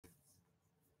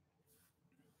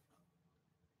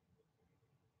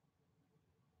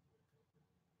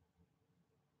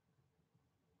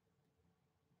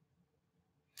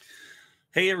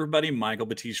Hey everybody, Michael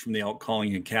Batiste from the Elk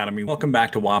Calling Academy. Welcome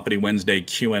back to Wapiti Wednesday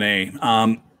Q&A.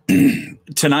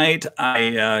 Tonight,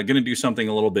 I going to do something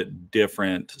a little bit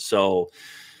different. So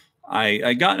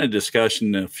I got in a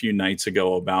discussion a few nights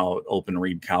ago about open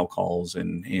reed cow calls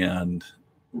and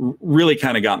really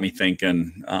kind of got me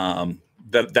thinking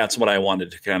that's what I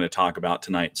wanted to kind of talk about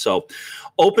tonight. So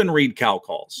open reed cow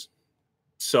calls.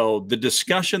 So the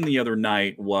discussion the other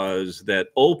night was that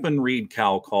open reed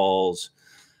cow calls,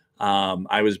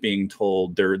 I was being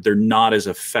told they're not as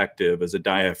effective as a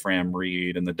diaphragm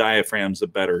reed, and the diaphragm's a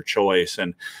better choice.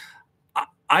 And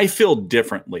I feel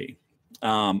differently.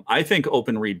 I think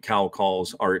open reed cow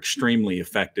calls are extremely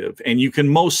effective, and you can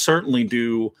most certainly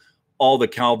do all the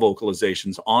cow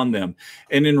vocalizations on them.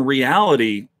 And in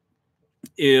reality,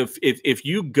 if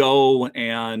you go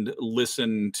and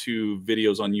listen to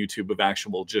videos on YouTube of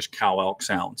actual just cow elk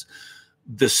sounds,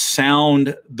 the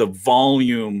sound, the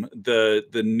volume,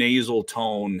 the nasal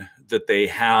tone that they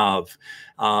have,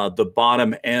 the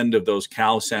bottom end of those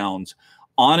cow sounds,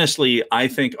 honestly, I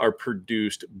think are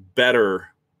produced better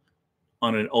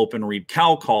on an open reed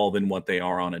cow call than what they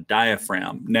are on a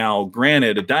diaphragm. Now,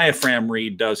 granted, a diaphragm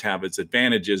reed does have its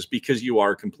advantages because you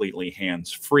are completely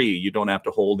hands-free. You don't have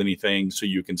to hold anything, so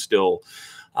you can still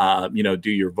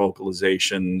do your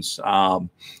vocalizations,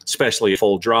 especially at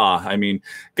full draw. I mean,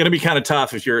 going to be kind of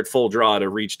tough if you're at full draw to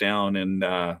reach down and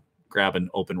grab an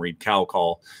open reed cow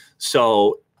call.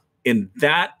 So in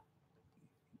that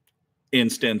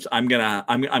instance, I'm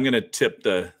gonna tip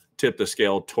the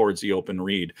scale towards the open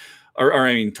reed, or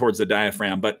I mean towards the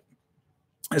diaphragm. But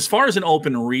as far as an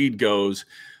open reed goes,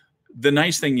 the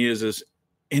nice thing is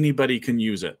anybody can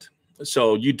use it.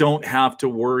 So you don't have to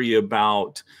worry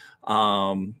about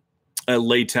a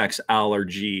latex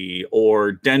allergy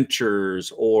or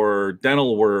dentures or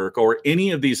dental work or any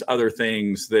of these other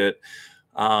things that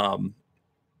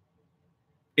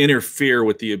interfere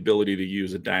with the ability to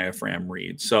use a diaphragm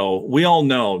reed. So we all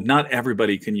know not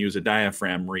everybody can use a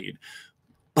diaphragm reed,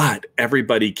 but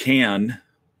everybody can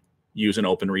use an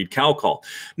open reed cow call.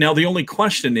 Now, the only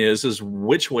question is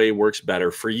which way works better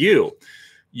for you.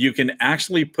 You can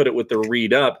actually put it with the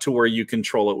reed up to where you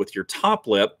control it with your top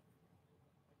lip,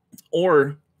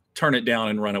 or turn it down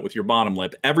and run it with your bottom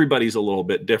lip. Everybody's a little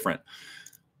bit different.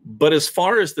 But as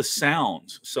far as the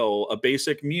sounds, so a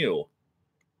basic mew,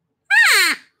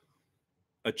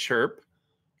 a chirp,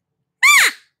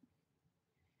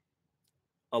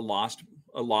 a lost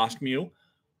mew,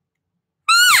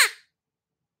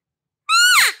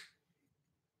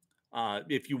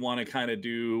 if you want to kind of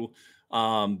do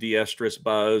the estrus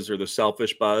buzz or the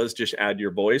selfish buzz, just add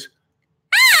your voice.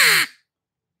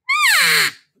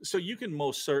 So you can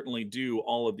most certainly do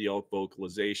all of the elk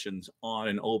vocalizations on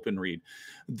an open reed.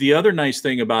 The other nice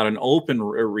thing about an open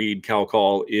reed cow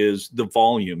call is the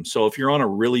volume. So if you're on a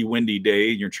really windy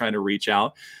day and you're trying to reach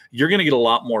out, you're going to get a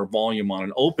lot more volume on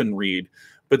an open reed.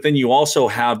 But then you also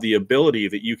have the ability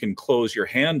that you can close your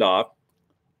hand off,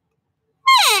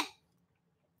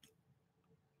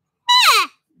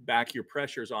 back your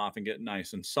pressures off, and get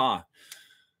nice and soft.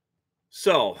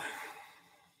 So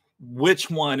which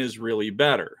one is really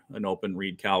better, an open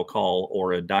reed cow call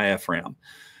or a diaphragm?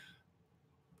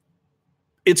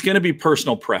 It's going to be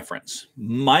personal preference.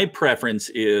 My preference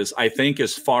is, I think,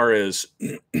 as far as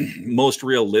most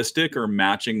realistic or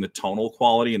matching the tonal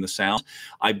quality and the sound,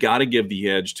 I've got to give the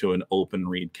edge to an open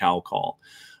reed cow call.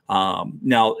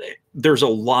 Now, there's a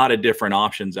lot of different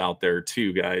options out there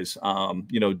too, guys.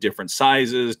 Different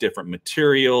sizes, different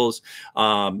materials.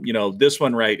 This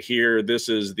one right here, this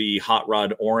is the Hot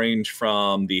Rod Orange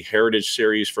from the Heritage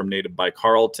Series from Native by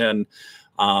Carlton.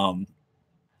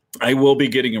 I will be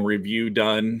getting a review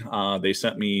done. They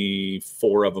sent me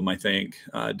 4 of them, I think,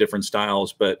 different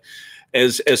styles. But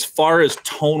as far as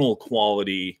tonal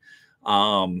quality,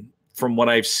 from what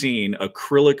I've seen,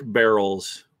 acrylic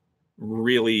barrels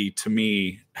really, to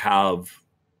me, have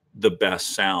the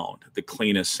best sound, the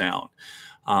cleanest sound.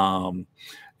 Then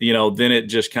it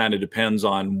just kind of depends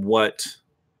on what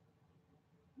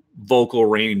vocal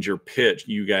range or pitch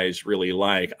you guys really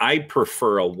like. I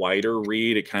prefer a wider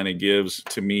reed. It kind of gives,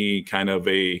 to me, kind of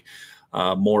a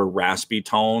more raspy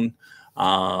tone.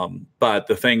 But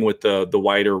the thing with the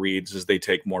wider reeds is they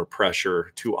take more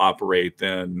pressure to operate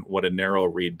than what a narrow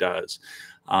reed does.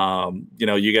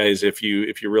 You guys, if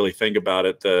you really think about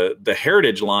it, the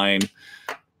Heritage line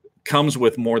comes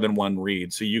with more than one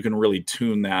reed, so you can really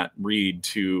tune that reed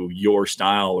to your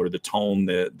style or the tone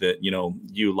that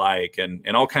you like. And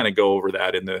I'll kind of go over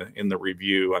that in the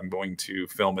review. I'm going to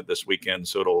film it this weekend,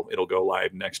 so it'll go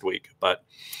live next week. But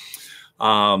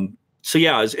so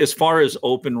yeah, as far as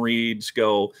open reeds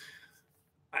go,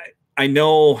 I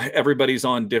know everybody's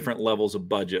on different levels of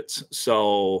budgets.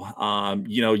 So,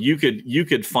 you know, you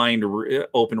could find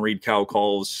open reed cow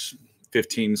calls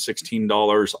 $15,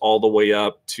 $16 all the way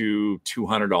up to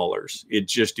 $200. It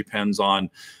just depends on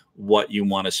what you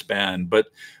want to spend. But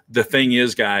the thing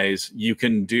is, guys, you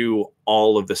can do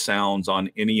all of the sounds on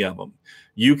any of them.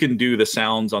 You can do the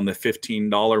sounds on the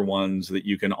 $15 ones that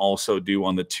you can also do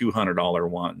on the $200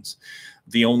 ones.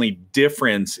 The only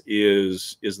difference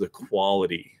is the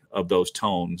quality of those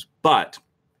tones. But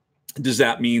does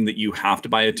that mean that you have to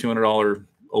buy a $200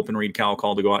 open reed cow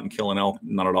call to go out and kill an elk?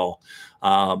 Not at all.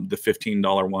 The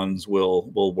 $15 ones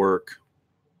will work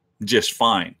just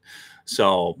fine.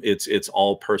 So it's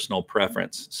all personal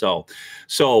preference. So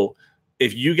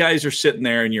if you guys are sitting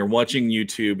there and you're watching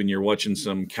YouTube and you're watching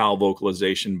some cow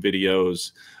vocalization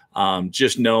videos,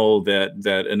 just know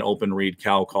that an open reed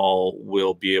cow call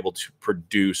will be able to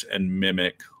produce and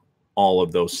mimic all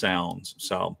of those sounds.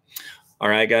 So, all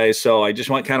right, guys. So I just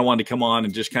wanted to come on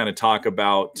and just kind of talk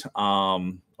about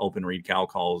open reed cow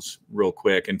calls real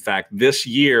quick. In fact, this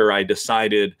year I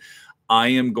decided I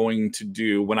am going to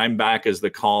do, when I'm back as the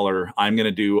caller, I'm going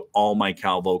to do all my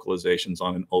cow vocalizations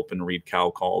on an open reed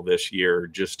cow call this year,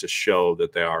 just to show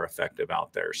that they are effective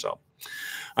out there. So,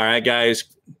 all right, guys,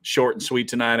 short and sweet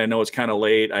tonight. I know it's kind of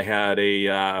late. I had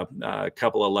a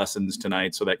couple of lessons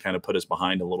tonight, so that kind of put us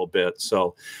behind a little bit.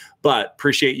 So, but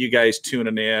appreciate you guys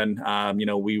tuning in. You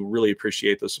know, we really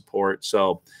appreciate the support.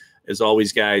 So as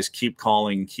always, guys, keep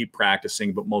calling, keep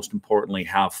practicing, but most importantly,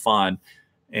 have fun.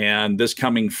 And this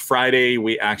coming Friday,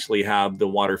 we actually have the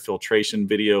water filtration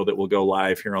video that will go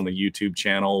live here on the YouTube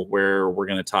channel, where we're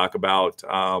going to talk about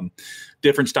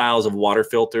different styles of water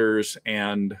filters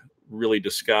and really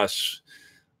discuss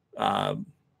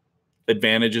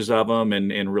advantages of them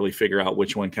and really figure out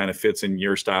which one kind of fits in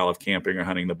your style of camping or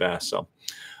hunting the best. So,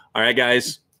 all right,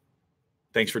 guys,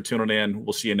 thanks for tuning in.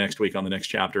 We'll see you next week on the next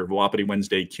chapter of Wapiti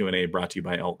Wednesday Q&A, brought to you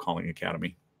by Elk Calling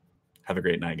Academy. Have a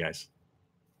great night, guys.